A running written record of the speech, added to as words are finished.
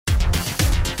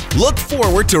Look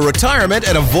forward to retirement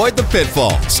and avoid the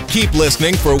pitfalls. Keep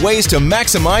listening for ways to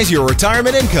maximize your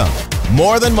retirement income.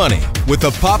 More Than Money with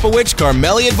the Popowich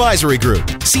Carmeli Advisory Group,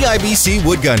 CIBC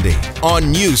Wood Gundy,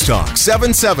 on News Talk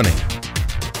 770.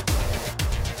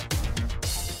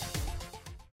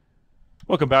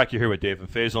 Welcome back. You're here with Dave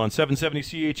and Faisal on 770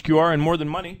 CHQR and More Than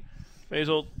Money.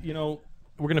 Faisal, you know,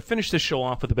 we're going to finish this show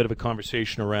off with a bit of a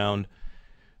conversation around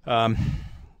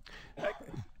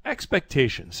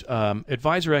expectations,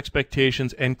 advisor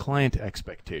expectations and client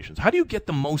expectations. How do you get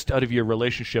the most out of your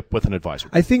relationship with an advisor?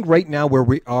 I think right now where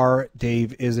we are,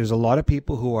 Dave, is there's a lot of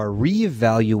people who are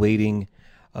reevaluating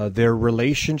their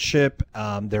relationship,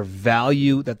 their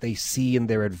value that they see in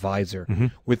their advisor. Mm-hmm.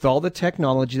 With all the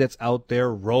technology that's out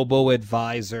there,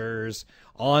 robo-advisors,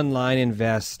 online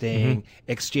investing,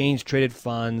 exchange-traded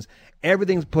funds,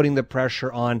 everything's putting the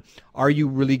pressure on, are you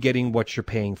really getting what you're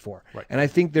paying for? Right. And I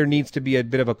think there needs to be a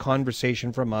bit of a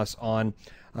conversation from us on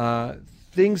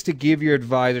things to give your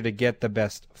advisor to get the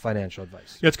best financial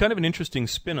advice. Yeah, it's kind of an interesting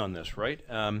spin on this, right?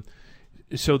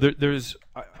 So there's,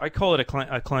 I call it a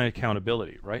client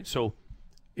accountability, right? So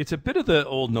it's a bit of the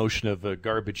old notion of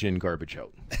garbage in, garbage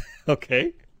out.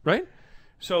 Okay. Right?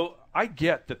 So I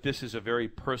get that this is a very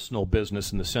personal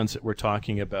business in the sense that we're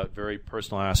talking about very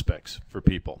personal aspects for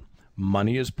people.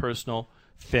 Money is personal.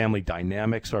 Family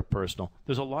dynamics are personal.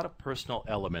 There's a lot of personal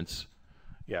elements,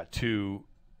 to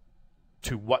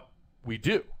what we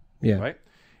do, right?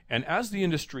 And as the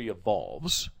industry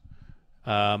evolves,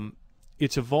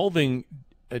 it's evolving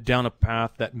down a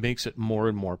path that makes it more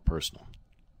and more personal,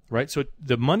 right? So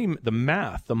the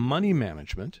money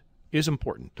management is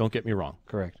important. Don't get me wrong.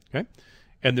 Correct. Okay.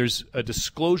 And there's a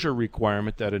disclosure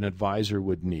requirement that an advisor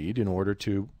would need in order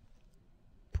to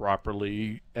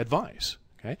properly advise.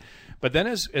 Okay. But then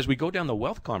as we go down the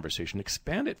wealth conversation,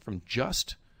 expand it from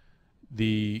just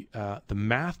the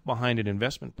math behind an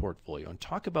investment portfolio and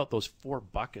talk about those 4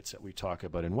 buckets that we talk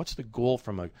about and what's the goal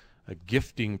from a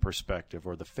gifting perspective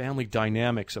or the family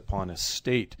dynamics upon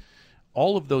estate,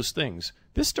 all of those things,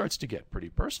 this starts to get pretty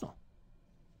personal.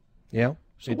 Yeah.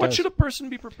 So what should a person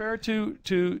be prepared to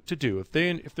do if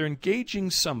they're engaging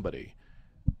somebody?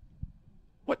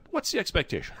 What's the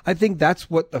expectation? I think that's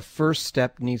what the first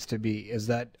step needs to be, is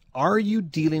that are you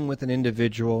dealing with an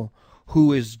individual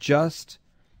who is just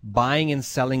buying and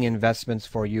selling investments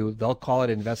for you? They'll call it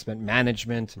investment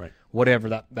management, right,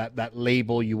 whatever that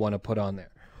label you want to put on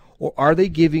there. Or are they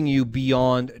giving you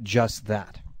beyond just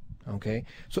that? Okay?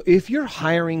 So if you're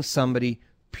hiring somebody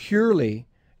purely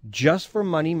just for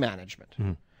money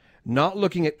management, not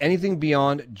looking at anything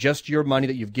beyond just your money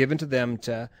that you've given to them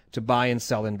to buy and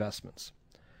sell investments,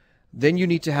 then you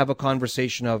need to have a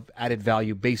conversation of added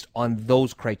value based on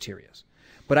those criteria.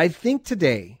 But I think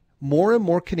today, more and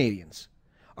more Canadians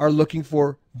are looking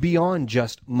for beyond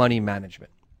just money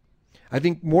management. I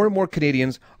think more and more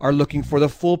Canadians are looking for the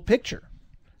full picture.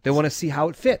 They want to see how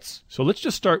it fits. So let's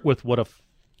just start with what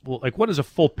does a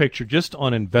full picture just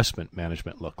on investment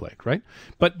management look like, right?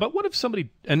 But what if somebody,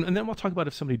 and then we'll talk about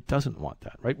if somebody doesn't want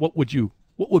that, right? What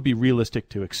would be realistic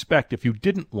to expect if you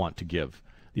didn't want to give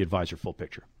the advisor full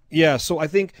picture? Yeah, so I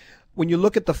think when you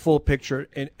look at the full picture,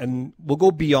 and we'll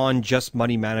go beyond just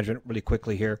money management really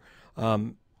quickly here,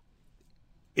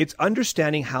 it's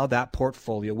understanding how that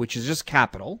portfolio, which is just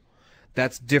capital,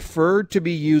 that's deferred to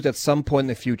be used at some point in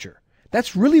the future.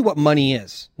 That's really what money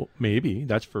is. Well, maybe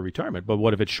that's for retirement, but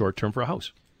what if it's short-term for a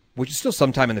house? Which is still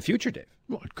sometime in the future, Dave.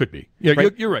 Well, it could be. Yeah,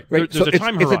 right? You're right. Right. There's a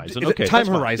time horizon. It's a time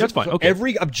horizon. That's fine. So okay.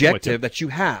 Every objective that you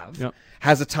have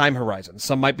has a time horizon.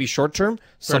 Some might be short-term,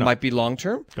 some might be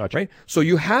long-term. Gotcha. Right? So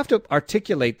you have to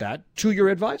articulate that to your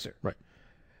advisor. Right.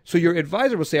 So your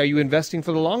advisor will say, are you investing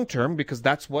for the long term? Because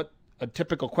that's what a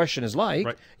typical question is like.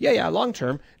 Right. Yeah, long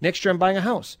term. Next year I'm buying a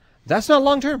house. That's not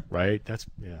long term. Right.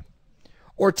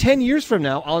 Or 10 years from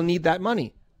now, I'll need that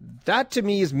money. That to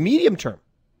me is medium term.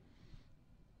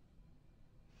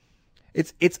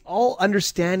 It's all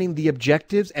understanding the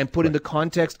objectives and putting the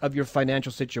context of your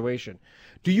financial situation.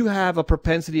 Do you have a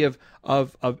propensity of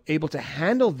able to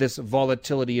handle this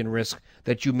volatility and risk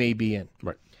that you may be in?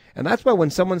 Right. And that's why when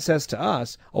someone says to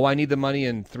us, oh, I need the money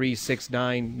in 3, 6,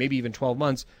 9, maybe even 12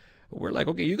 months, we're like,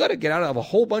 okay, you got to get out of a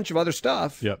whole bunch of other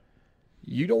stuff. Yep.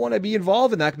 You don't want to be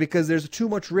involved in that because there's too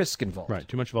much risk involved. Right,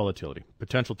 too much volatility,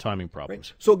 potential timing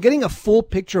problems. Right. So getting a full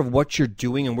picture of what you're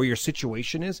doing and where your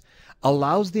situation is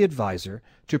allows the advisor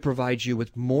to provide you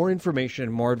with more information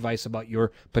and more advice about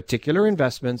your particular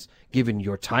investments, given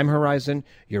your time horizon,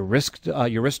 your risk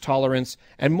tolerance,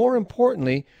 and more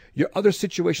importantly, your other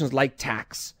situations like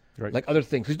tax, like other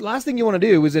things. Because the last thing you want to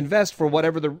do is invest for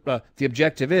whatever the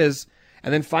objective is,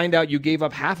 and then find out you gave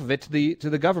up half of it to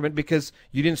the government because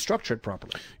you didn't structure it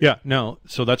properly. Yeah, no,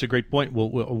 so that's a great point. We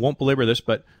won't belabor this,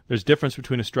 but there's a difference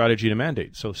between a strategy and a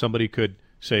mandate. So somebody could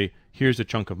say, here's a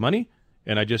chunk of money,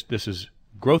 and this is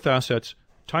growth assets,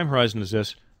 time horizon is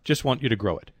this, just want you to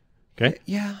grow it. Okay?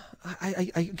 Yeah,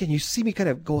 I again, you see me kind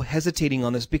of go hesitating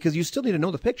on this because you still need to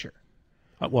know the picture.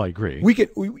 Well, I agree.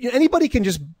 Anybody can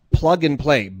just plug and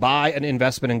play, buy an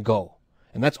investment and go.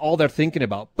 And that's all they're thinking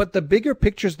about. But the bigger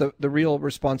picture is the real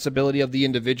responsibility of the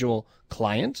individual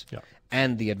client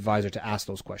and the advisor to ask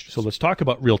those questions. So let's talk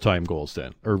about real-time goals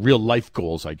then, or real-life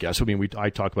goals, I guess. I mean, I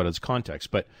talk about it as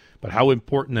context, but how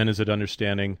important then is it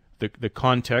understanding the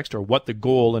context or what the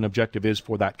goal and objective is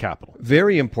for that capital?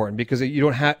 Very important, because you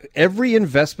don't have every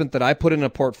investment that I put in a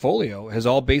portfolio is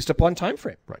all based upon time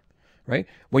frame. Right?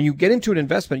 When you get into an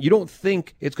investment, you don't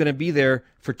think it's going to be there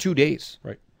for 2 days.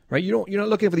 Right? You're not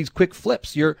looking for these quick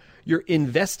flips. You're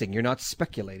investing. You're not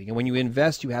speculating. And when you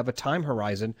invest, you have a time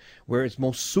horizon where it's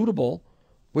most suitable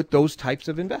with those types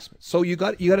of investments. So you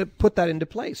got to put that into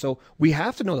play. So we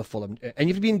have to know the full, and you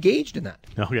have to be engaged in that.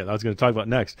 Oh yeah, I was going to talk about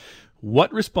next.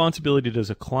 What responsibility does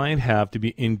a client have to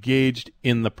be engaged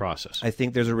in the process? I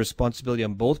think there's a responsibility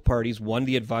on both parties. One,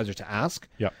 the advisor to ask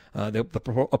the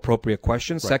appropriate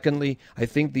questions. Right. Secondly, I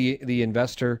think the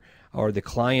investor or the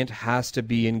client has to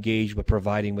be engaged with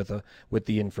providing with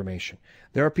the information.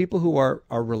 There are people who are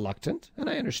reluctant, and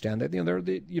I understand that.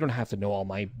 You don't have to know all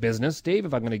my business, Dave.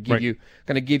 If I'm going to give you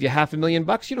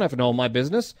 $500,000, you don't have to know all my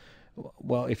business.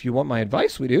 Well, if you want my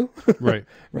advice, we do. Right.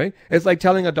 Right? It's like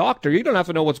telling a doctor, you don't have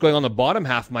to know what's going on the bottom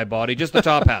half of my body, just the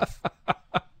top half.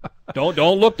 Don't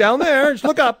look down there, just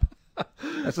look up.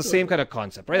 That's the same kind of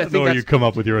concept, right? I think you come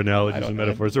up with your analogies and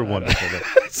metaphors. They're wonderful.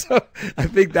 So I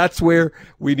think that's where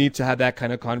we need to have that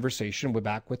kind of conversation. We're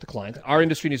back with the client. Our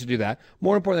industry needs to do that.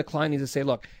 More important, the client needs to say,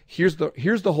 look, here's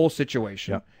the whole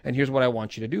situation, and here's what I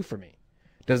want you to do for me.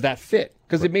 Does that fit?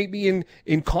 Because it may be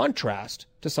in contrast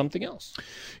to something else.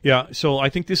 Yeah, so I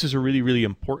think this is a really, really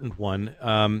important one,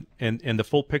 and the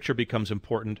full picture becomes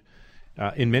important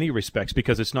in many respects,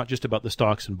 because it's not just about the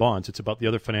stocks and bonds. It's about the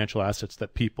other financial assets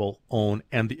that people own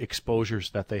and the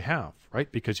exposures that they have,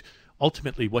 right? Because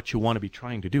ultimately what you want to be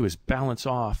trying to do is balance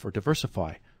off or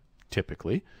diversify,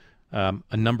 typically,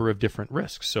 a number of different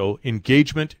risks. So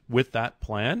engagement with that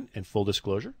plan and full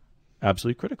disclosure,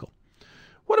 absolutely critical.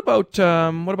 What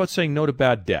about saying no to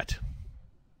bad debt?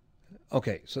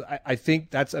 Okay, so I think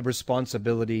that's a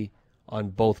responsibility on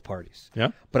both parties. Yeah.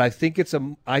 But I think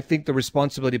the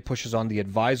responsibility pushes on the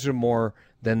advisor more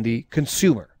than the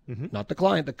consumer, not the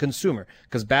client, the consumer,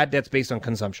 because bad debt's based on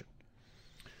consumption.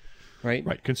 Right?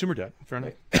 Right. Consumer debt. Fair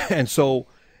enough. And so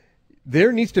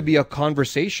there needs to be a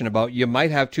conversation about you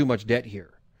might have too much debt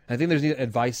here. I think there's an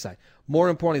advice side. More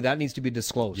importantly, that needs to be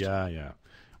disclosed. Yeah.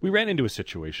 We ran into a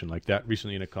situation like that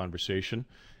recently in a conversation,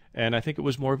 and I think it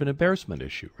was more of an embarrassment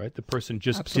issue, right? The person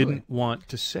just didn't want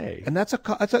to say. And that's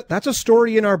a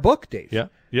story in our book, Dave. Yeah.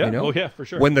 You know? Oh, yeah, for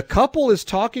sure. When the couple is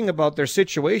talking about their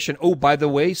situation, oh, by the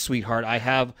way, sweetheart, I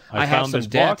have some this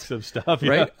debt, box of stuff,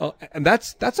 right? And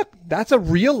that's a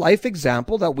real life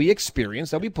example that we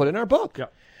experience that we put in our book. Yeah.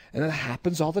 And that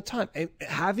happens all the time. And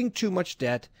having too much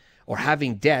debt or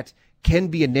having debt can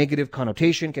be a negative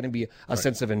connotation, can be a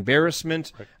sense of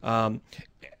embarrassment. Right.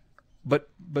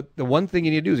 But the one thing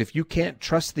you need to do is, if you can't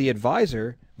trust the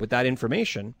advisor with that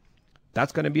information,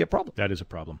 that's going to be a problem. That is a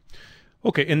problem.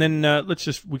 Okay, and then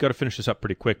we got to finish this up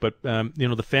pretty quick, but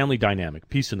the family dynamic,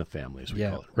 peace in the family, as we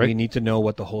call it, right? We need to know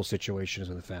what the whole situation is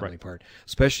in the family part,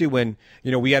 especially when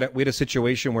we had a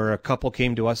situation where a couple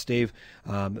came to us, Dave.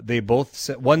 They both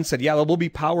one said, "Yeah, there will be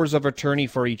powers of attorney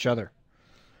for each other."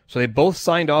 So they both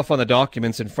signed off on the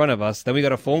documents in front of us. Then we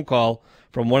got a phone call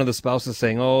from one of the spouses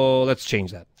saying, "Oh, let's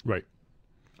change that." Right.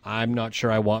 I'm not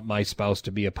sure I want my spouse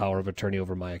to be a power of attorney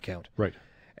over my account. Right.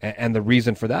 And the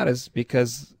reason for that is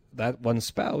because that one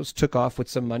spouse took off with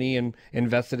some money and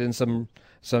invested in some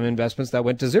investments that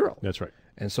went to zero. That's right.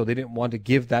 And so they didn't want to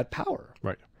give that power.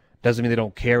 Right. Doesn't mean they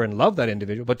don't care and love that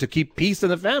individual, but to keep peace in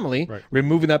the family,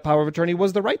 removing that power of attorney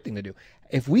was the right thing to do.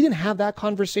 If we didn't have that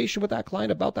conversation with that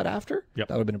client about that after, that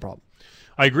would have been a problem.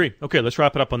 I agree. Okay, let's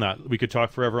wrap it up on that. We could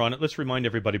talk forever on it. Let's remind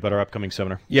everybody about our upcoming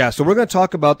seminar. Yeah, so we're going to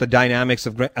talk about the dynamics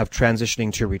of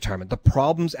transitioning to retirement, the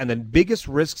problems and the biggest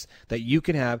risks that you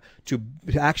can have to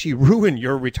actually ruin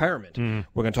your retirement.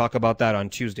 We're going to talk about that on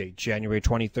Tuesday, January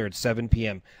 23rd, 7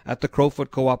 p.m. at the Crowfoot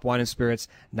Co-op Wine and Spirits.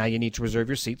 Now you need to reserve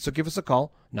your seat, so give us a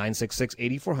call,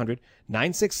 966-8400,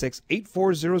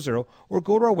 966-8400, or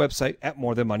go to our website at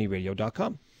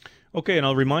morethanmoneyradio.com. Okay, and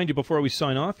I'll remind you before we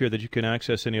sign off here that you can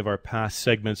access any of our past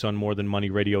segments on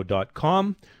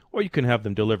morethanmoneyradio.com, or you can have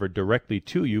them delivered directly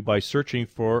to you by searching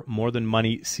for More Than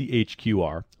Money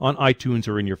CHQR on iTunes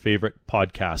or in your favorite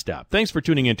podcast app. Thanks for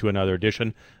tuning in to another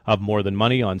edition of More Than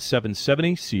Money on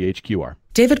 770 CHQR.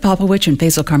 David Popowich and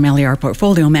Faisal Karmali are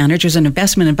portfolio managers and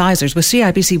investment advisors with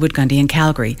CIBC Wood Gundy in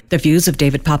Calgary. The views of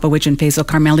David Popowich and Faisal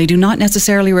Karmali do not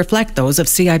necessarily reflect those of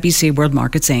CIBC World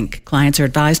Markets Inc. Clients are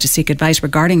advised to seek advice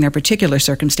regarding their particular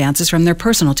circumstances from their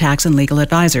personal tax and legal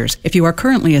advisors. If you are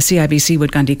currently a CIBC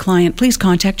Wood Gundy client, please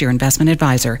contact your investment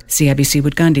advisor. CIBC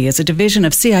Wood Gundy is a division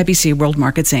of CIBC World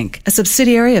Markets Inc., a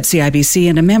subsidiary of CIBC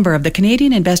and a member of the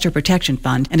Canadian Investor Protection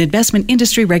Fund and Investment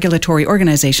Industry Regulatory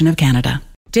Organization of Canada.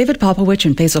 David Popowich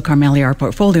and Faisal Karmali are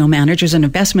portfolio managers and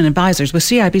investment advisors with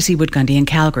CIBC Wood Gundy in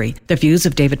Calgary. The views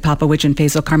of David Popowich and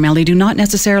Faisal Karmali do not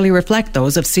necessarily reflect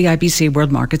those of CIBC World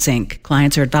Markets Inc.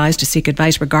 Clients are advised to seek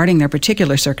advice regarding their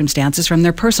particular circumstances from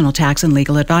their personal tax and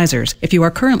legal advisors. If you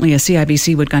are currently a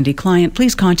CIBC Wood Gundy client,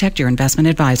 please contact your investment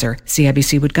advisor.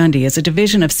 CIBC Wood Gundy is a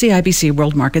division of CIBC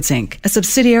World Markets Inc., a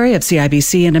subsidiary of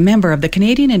CIBC and a member of the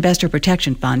Canadian Investor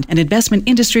Protection Fund and Investment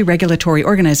Industry Regulatory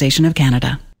Organization of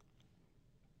Canada.